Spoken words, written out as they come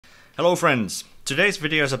Hello friends, today's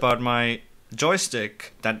video is about my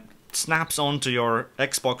joystick that snaps onto your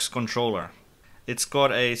Xbox controller. It's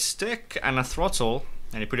got a stick and a throttle,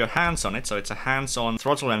 and you put your hands on it, so it's a hands-on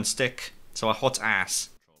throttle and stick, so a HOTAS.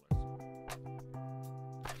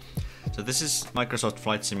 So this is Microsoft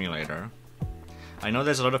Flight Simulator. I know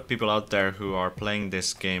there's a lot of people out there who are playing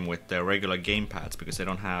this game with their regular gamepads because they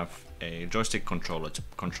don't have a joystick controller to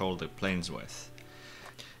control the planes with.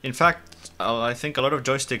 In fact, I think a lot of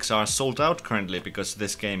joysticks are sold out currently because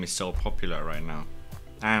this game is so popular right now.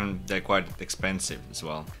 And they're quite expensive as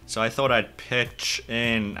well. So I thought I'd pitch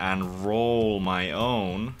in and roll my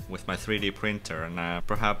own with my 3D printer, and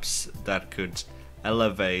perhaps that could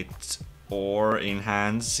elevate or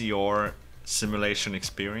enhance your simulation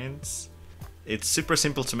experience. It's super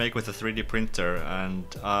simple to make with a 3D printer, and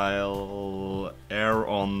I'll err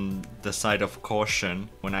on the side of caution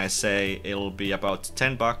when I say it'll be about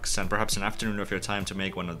 $10 and perhaps an afternoon of your time to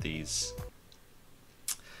make one of these.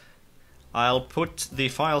 I'll put the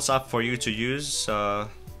files up for you to use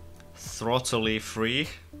throttly free.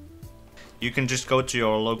 You can just go to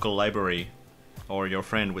your local library or your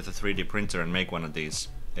friend with a 3D printer and make one of these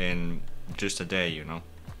in just a day, you know.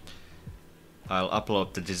 I'll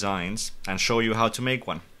upload the designs and show you how to make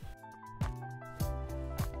one.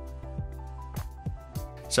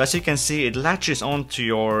 So as you can see, it latches onto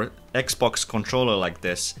your Xbox controller like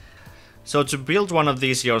this. So to build one of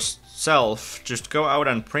these yourself, just go out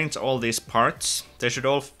and print all these parts. They should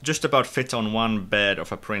all just about fit on one bed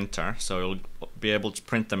of a printer, so you'll be able to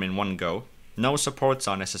print them in one go. No supports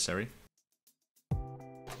are necessary.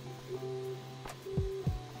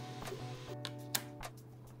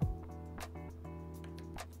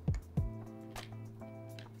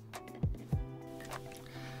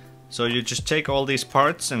 So you just take all these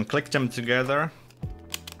parts and click them together.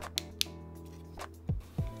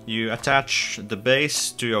 You attach the base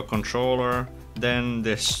to your controller, then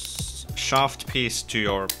this shaft piece to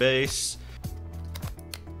your base.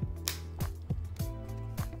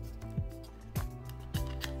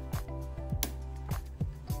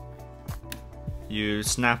 You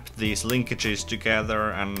snap these linkages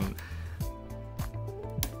together and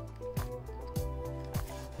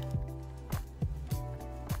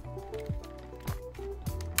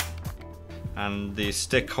the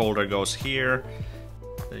stick holder goes here.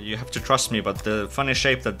 You have to trust me, but the funny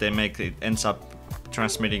shape that they make, it ends up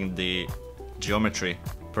transmitting the geometry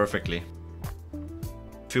perfectly.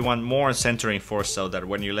 If you want more centering force so that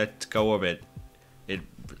when you let go of it, it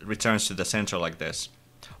returns to the center like this.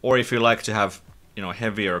 Or if you like to have, you know,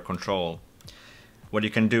 heavier control, what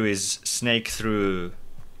you can do is snake through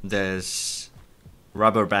this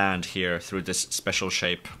rubber band here through this special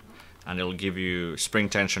shape, and it'll give you spring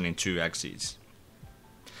tension in 2 axes.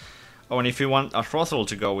 Oh, and if you want a throttle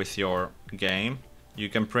to go with your game, you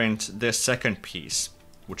can print this second piece,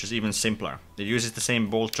 which is even simpler. It uses the same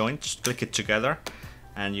bolt joint, just click it together,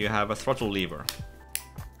 and you have a throttle lever.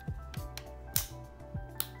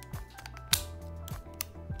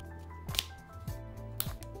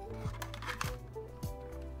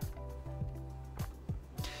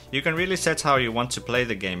 You can really set how you want to play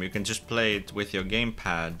the game. You can just play it with your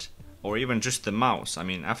gamepad, or even just the mouse. I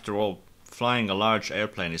mean, after all, flying a large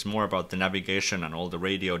airplane is more about the navigation and all the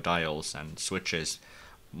radio dials and switches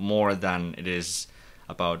more than it is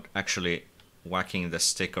about actually whacking the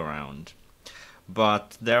stick around.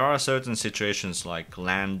 But there are certain situations like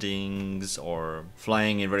landings or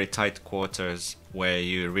flying in very tight quarters where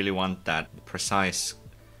you really want that precise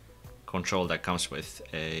control that comes with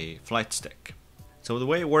a flight stick. So the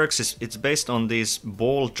way it works is it's based on these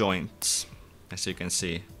ball joints, as you can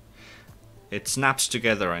see. It snaps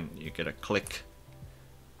together and you get a click.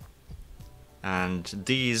 And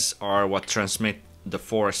these are what transmit the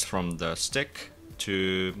force from the stick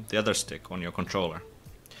to the other stick on your controller.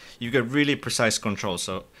 You get really precise control,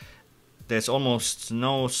 so there's almost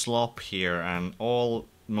no slop here, and all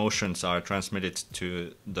motions are transmitted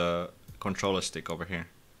to the controller stick over here.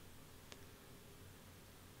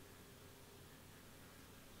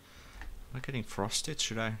 Am I getting frosted?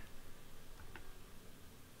 Should I?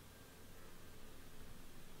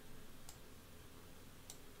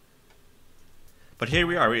 But here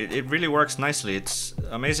we are, it really works nicely. It's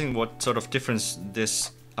amazing what sort of difference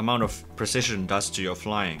this amount of precision does to your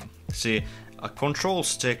flying. See, a control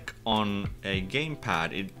stick on a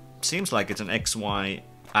gamepad, it seems like it's an XY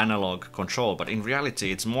analog control, but in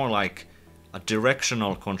reality it's more like a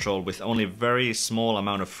directional control with only very small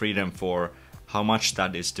amount of freedom for how much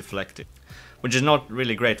that is deflected. Which is not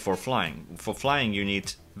really great for flying. For flying you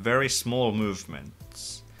need very small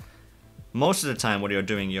movements. Most of the time what you're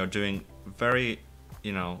doing very,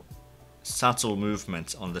 you know, subtle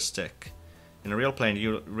movements on the stick. In a real plane,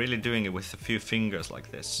 you're really doing it with a few fingers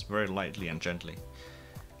like this, very lightly and gently.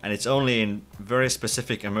 And it's only in very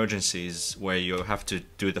specific emergencies where you have to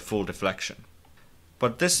do the full deflection.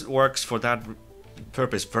 But this works for that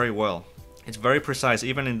purpose very well. It's very precise.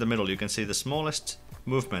 Even in the middle you can see the smallest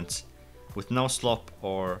movements with no slop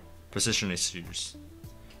or position issues.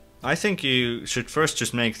 I think you should first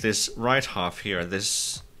just make this right half here,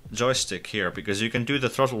 this joystick here, because you can do the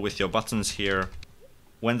throttle with your buttons here.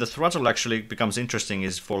 When the throttle actually becomes interesting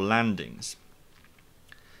is for landings.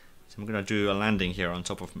 So I'm gonna do a landing here on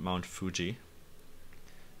top of Mount Fuji.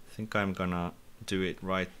 I think I'm gonna do it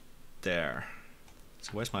right there.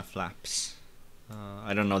 So where's my flaps?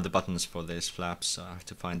 I don't know the buttons for these flaps, so I have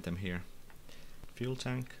to find them here. Fuel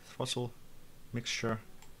tank, throttle, mixture.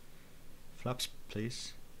 Flaps,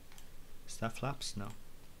 please. Is that flaps? No.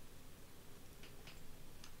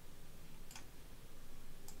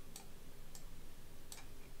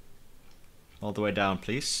 All the way down,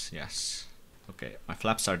 please. Yes. Okay, my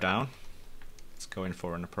flaps are down. Let's go in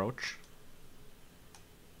for an approach.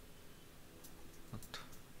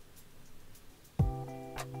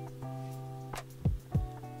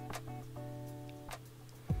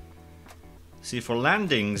 See, for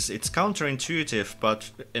landings it's counterintuitive, but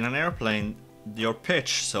in an airplane your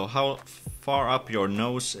pitch, so how far up your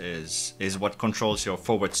nose is what controls your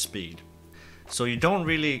forward speed. So you don't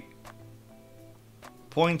really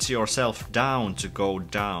point yourself down to go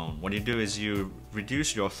down. What you do is you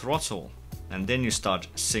reduce your throttle and then you start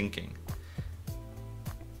sinking.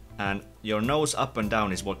 And your nose up and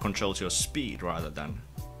down is what controls your speed rather than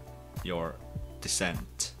your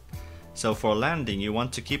descent. So for landing you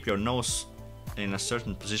want to keep your nose in a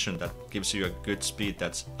certain position that gives you a good speed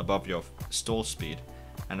that's above your stall speed,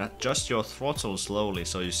 and adjust your throttle slowly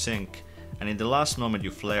so you sink, and in the last moment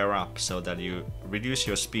you flare up so that you reduce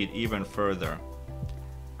your speed even further.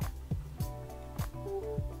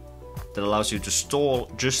 That allows you to stall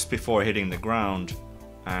just before hitting the ground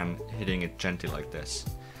and hitting it gently like this.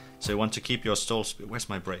 So you want to keep your stall speed. Where's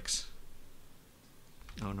my brakes?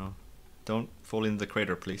 Oh no, don't fall in the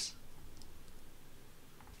crater please.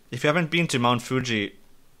 If you haven't been to Mount Fuji,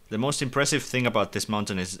 the most impressive thing about this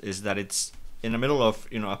mountain is that it's in the middle of,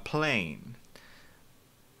 you know, a plain.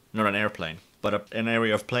 Not an airplane, but an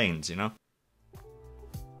area of plains, you know?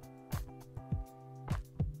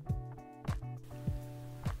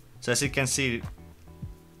 So as you can see,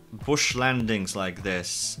 bush landings like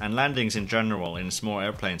this, and landings in general in small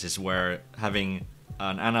airplanes, is where having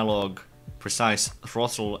an analog precise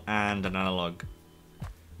throttle and an analog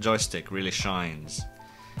joystick really shines.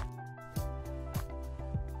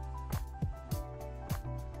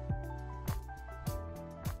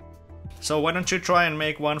 So why don't you try and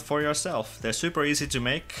make one for yourself? They're super easy to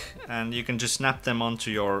make, and you can just snap them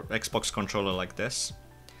onto your Xbox controller like this.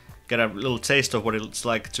 Get a little taste of what it's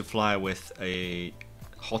like to fly with a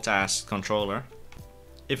HOTAS controller.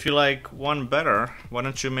 If you like one better, why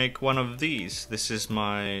don't you make one of these? This is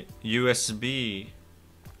my USB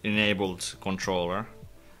enabled controller.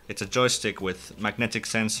 It's a joystick with magnetic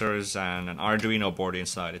sensors and an Arduino board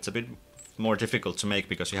inside. It's a bit more difficult to make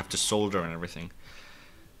because you have to solder and everything.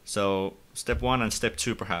 So step 1 and step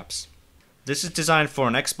 2 perhaps. This is designed for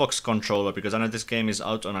an Xbox controller because I know this game is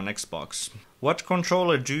out on an Xbox. What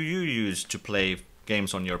controller do you use to play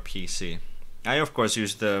games on your PC? I of course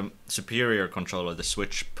use the superior controller, the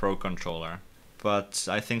Switch Pro controller. But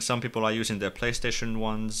I think some people are using their PlayStation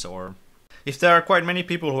ones, or if there are quite many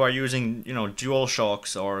people who are using, you know,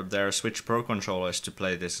 DualShocks or their Switch Pro controllers to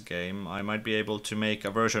play this game, I might be able to make a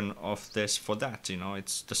version of this for that, you know,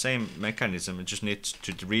 it's the same mechanism, it just needs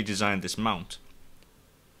to redesign this mount.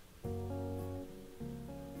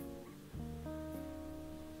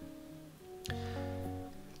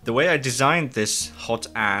 The way I designed this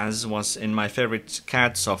HOTAS was in my favorite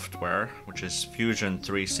CAD software, which is Fusion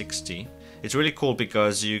 360. It's really cool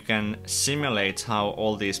because you can simulate how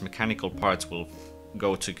all these mechanical parts will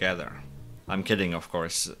go together. I'm kidding, of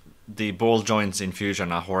course. The ball joints in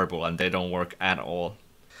Fusion are horrible and they don't work at all.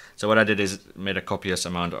 So what I did is made a copious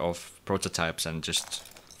amount of prototypes and just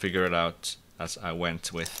figure it out as I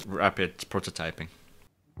went with rapid prototyping.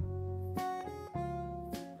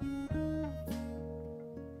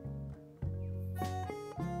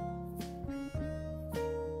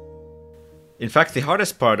 In fact, the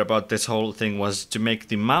hardest part about this whole thing was to make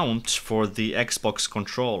the mount for the Xbox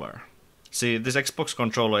controller. See, this Xbox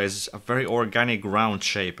controller is a very organic round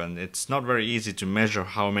shape and it's not very easy to measure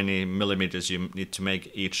how many millimeters you need to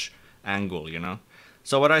make each angle, you know?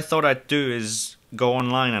 So what I thought I'd do is go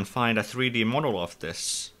online and find a 3D model of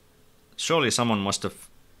this. Surely someone must have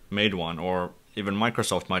made one, or even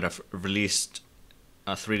Microsoft might have released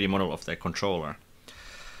a 3D model of their controller.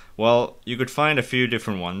 Well, you could find a few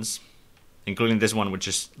different ones, including this one, which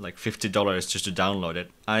is like $50 just to download it.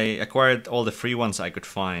 I acquired all the free ones I could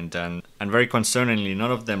find, and very concerningly,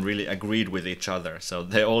 none of them really agreed with each other. So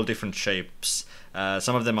they're all different shapes.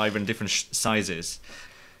 Some of them are even different sizes.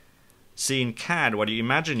 See, in CAD, what you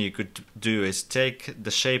imagine you could do is take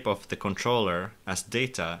the shape of the controller as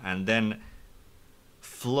data and then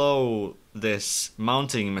flow this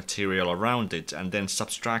mounting material around it and then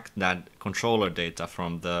subtract that controller data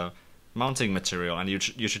from the mounting material, and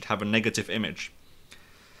you should have a negative image.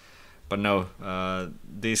 But no,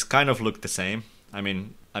 these kind of look the same. I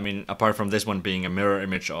mean, apart from this one being a mirror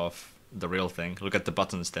image of the real thing. Look at the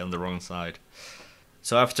buttons, they're on the wrong side.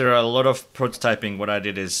 So after a lot of prototyping, what I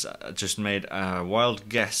did is just made a wild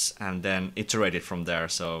guess and then iterated from there.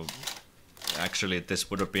 So actually this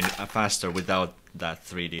would have been faster without that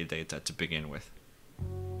 3D data to begin with.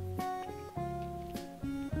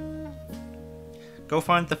 Go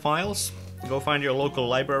find the files, go find your local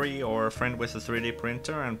library or a friend with a 3D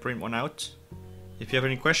printer and print one out. If you have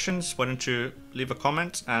any questions, why don't you leave a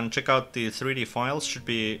comment, and check out the 3D files, should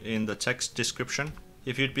be in the text description.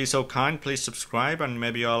 If you'd be so kind, please subscribe, and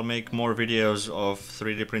maybe I'll make more videos of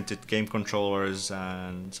 3D printed game controllers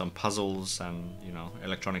and some puzzles and, you know,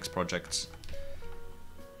 electronics projects.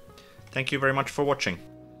 Thank you very much for watching.